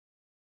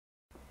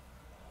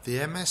The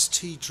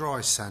Mst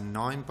Drysan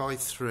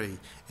 9X3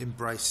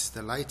 embraces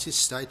the latest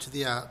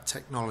state-of-the-art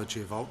technology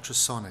of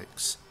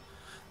ultrasonics.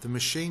 The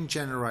machine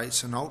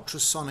generates an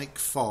ultrasonic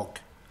fog.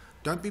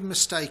 Don't be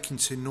mistaken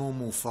to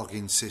normal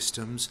fogging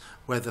systems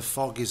where the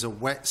fog is a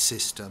wet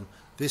system.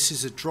 This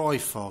is a dry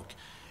fog.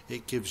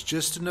 It gives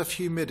just enough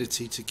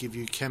humidity to give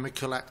you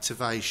chemical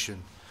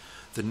activation.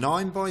 The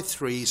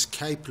 9x3 is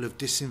capable of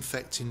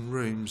disinfecting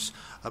rooms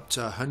up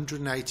to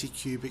 180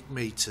 cubic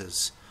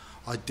meters,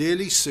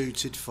 ideally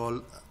suited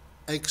for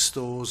egg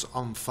stores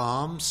on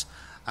farms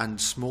and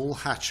small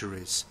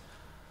hatcheries.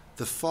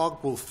 The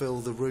fog will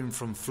fill the room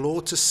from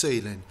floor to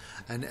ceiling,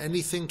 and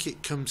anything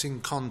it comes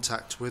in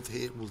contact with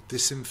it will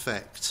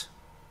disinfect.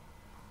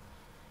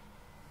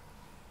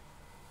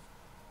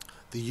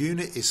 The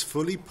unit is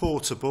fully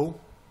portable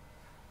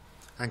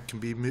and can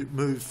be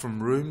moved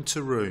from room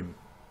to room.